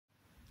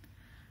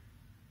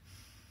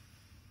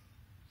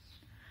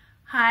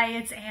Hi,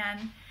 it's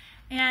Anne,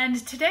 and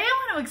today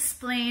I want to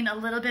explain a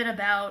little bit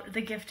about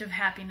the gift of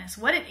happiness,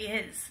 what it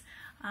is,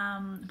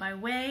 by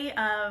way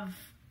of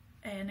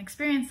an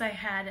experience I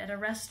had at a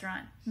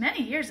restaurant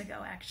many years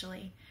ago,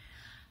 actually,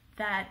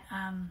 that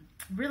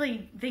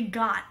really, they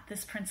got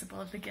this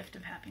principle of the gift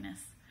of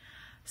happiness.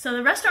 So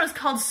the restaurant was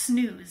called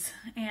Snooze,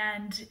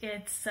 and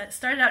it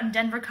started out in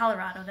Denver,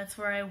 Colorado. That's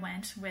where I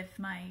went with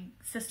my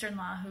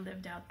sister-in-law who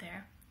lived out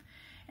there.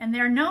 And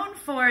they're known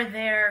for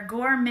their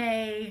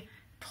gourmet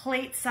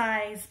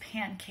plate-size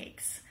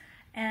pancakes,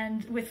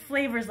 and with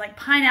flavors like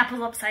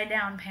pineapple upside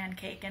down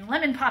pancake and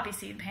lemon poppy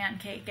seed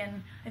pancake.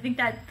 And I think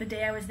that the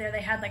day I was there,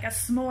 they had like a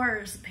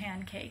s'mores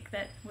pancake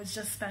that was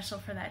just special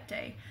for that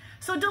day.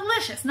 So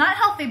delicious, not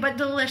healthy, but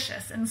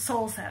delicious and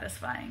soul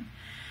satisfying.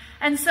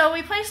 And so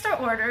we placed our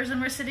orders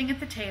and we're sitting at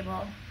the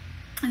table.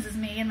 This is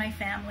me and my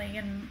family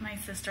and my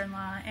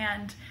sister-in-law.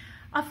 And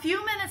a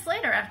few minutes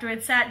later, after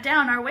we'd sat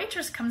down, our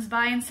waitress comes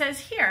by and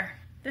says, "Here,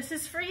 this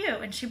is for you."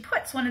 And she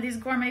puts one of these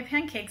gourmet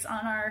pancakes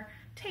on our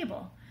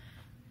table.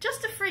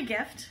 Just a free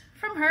gift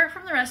from her,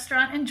 from the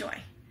restaurant.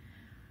 Enjoy.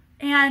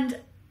 And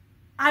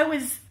I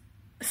was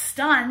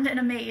stunned and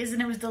amazed,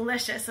 and it was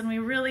delicious, and we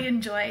really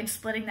enjoyed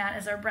splitting that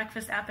as our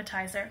breakfast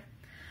appetizer.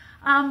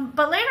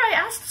 But later I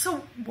asked,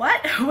 so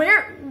what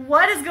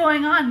is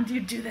going on? Do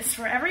you do this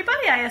for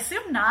everybody? I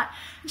assume not.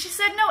 And she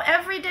said, no,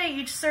 every day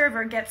each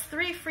server gets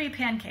 3 free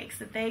pancakes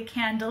that they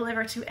can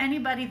deliver to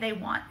anybody they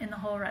want in the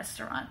whole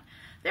restaurant.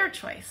 Their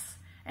choice.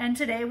 And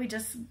today we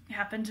just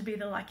happen to be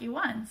the lucky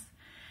ones.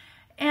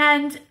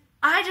 And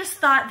I just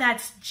thought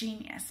that's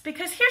genius,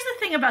 because here's the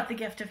thing about the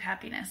gift of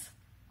happiness.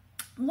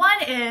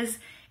 One is,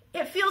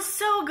 it feels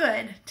so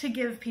good to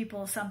give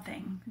people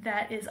something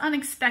that is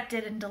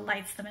unexpected and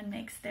delights them and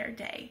makes their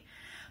day.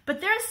 But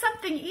there's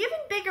something even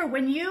bigger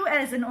when you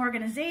as an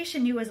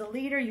organization, you as a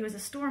leader, you as a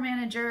store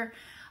manager,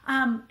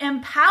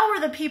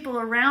 empower the people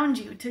around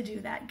you to do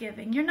that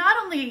giving. You're not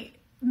only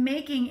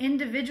making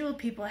individual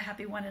people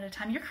happy one at a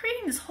time, you're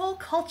creating this whole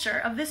culture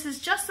of this is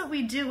just what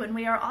we do, and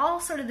we are all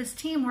sort of this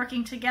team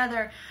working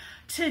together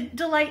to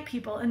delight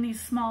people in these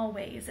small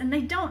ways. And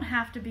they don't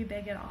have to be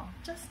big at all,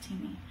 just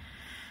teeny.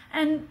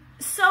 And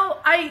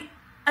so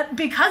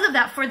because of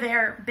that, for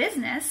their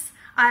business,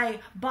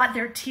 I bought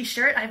their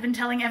t-shirt. I've been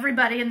telling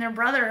everybody and their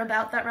brother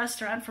about that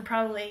restaurant for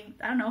probably,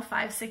 I don't know,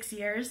 5-6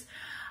 years.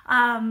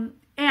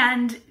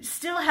 And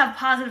still have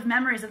positive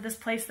memories of this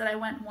place that I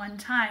went one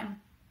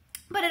time.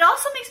 But it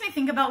also makes me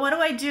think about, what do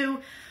I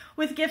do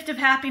with gift of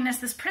happiness,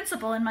 this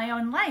principle in my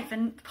own life?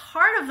 And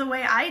part of the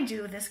way I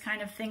do this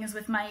kind of thing is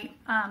with my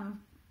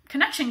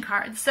connection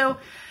cards. So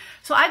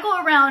I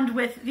go around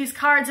with these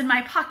cards in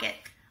my pocket.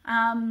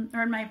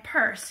 Or in my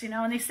purse,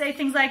 and they say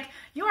things like,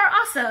 "You are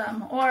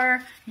awesome,"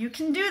 or "You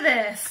can do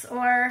this,"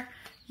 or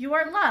 "You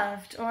are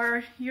loved,"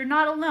 or "You're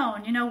not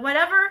alone,"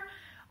 whatever.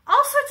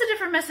 All sorts of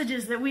different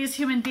messages that we as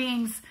human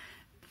beings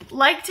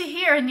like to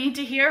hear and need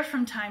to hear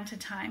from time to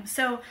time.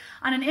 So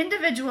on an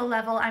individual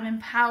level, I'm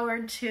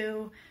empowered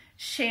to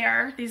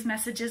share these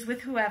messages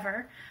with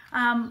whoever.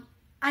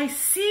 I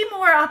see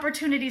more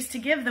opportunities to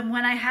give them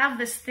when I have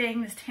this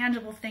thing, this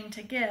tangible thing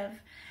to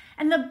give.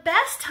 And the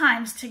best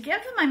times to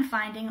give them, I'm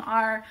finding,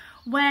 are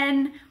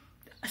when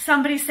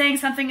somebody's saying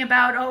something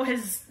about, oh,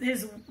 his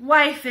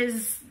wife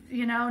is,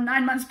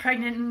 9 months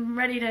pregnant and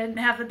ready to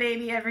have the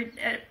baby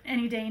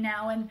any day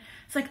now. And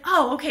it's like,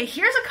 oh, okay,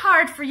 here's a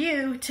card for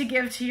you to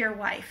give to your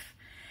wife.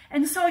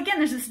 And so again,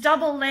 there's this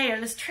double layer,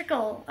 this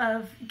trickle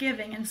of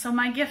giving. And so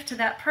my gift to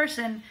that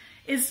person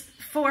is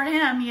for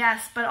him,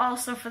 yes, but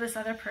also for this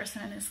other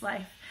person in his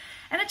life.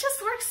 And it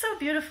just works so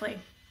beautifully.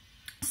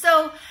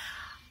 So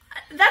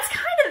that's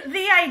kind of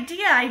the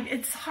idea.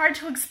 It's hard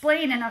to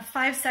explain in a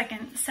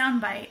 5-second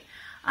soundbite,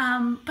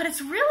 but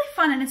it's really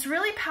fun and it's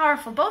really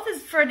powerful, both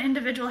as for an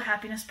individual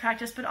happiness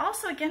practice, but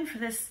also, again, for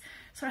this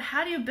sort of,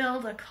 how do you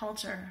build a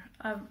culture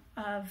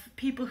of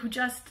people who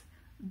just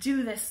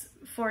do this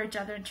for each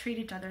other and treat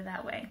each other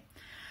that way.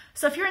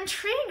 So if you're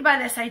intrigued by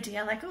this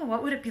idea, like, oh,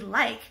 what would it be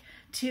like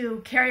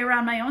to carry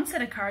around my own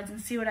set of cards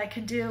and see what I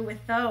could do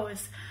with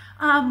those?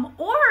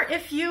 Or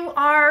if you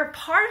are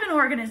part of an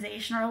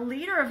organization or a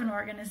leader of an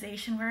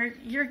organization where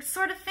you're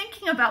sort of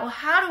thinking about, well,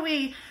 how do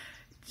we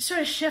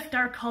sort of shift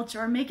our culture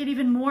or make it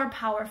even more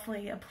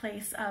powerfully a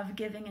place of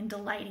giving and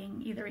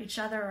delighting either each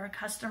other or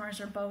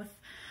customers or both?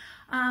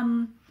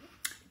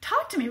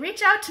 Talk to me,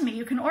 reach out to me.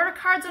 You can order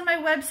cards on my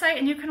website,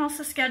 and you can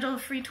also schedule a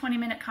free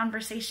 20-minute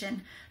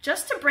conversation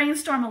just to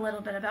brainstorm a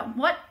little bit about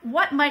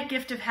what might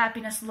gift of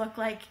happiness look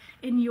like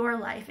in your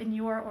life, in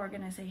your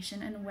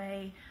organization, in a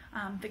way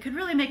that could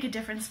really make a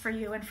difference for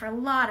you and for a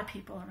lot of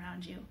people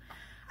around you.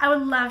 I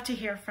would love to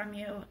hear from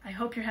you. I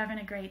hope you're having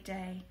a great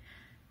day.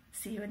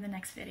 See you in the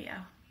next video.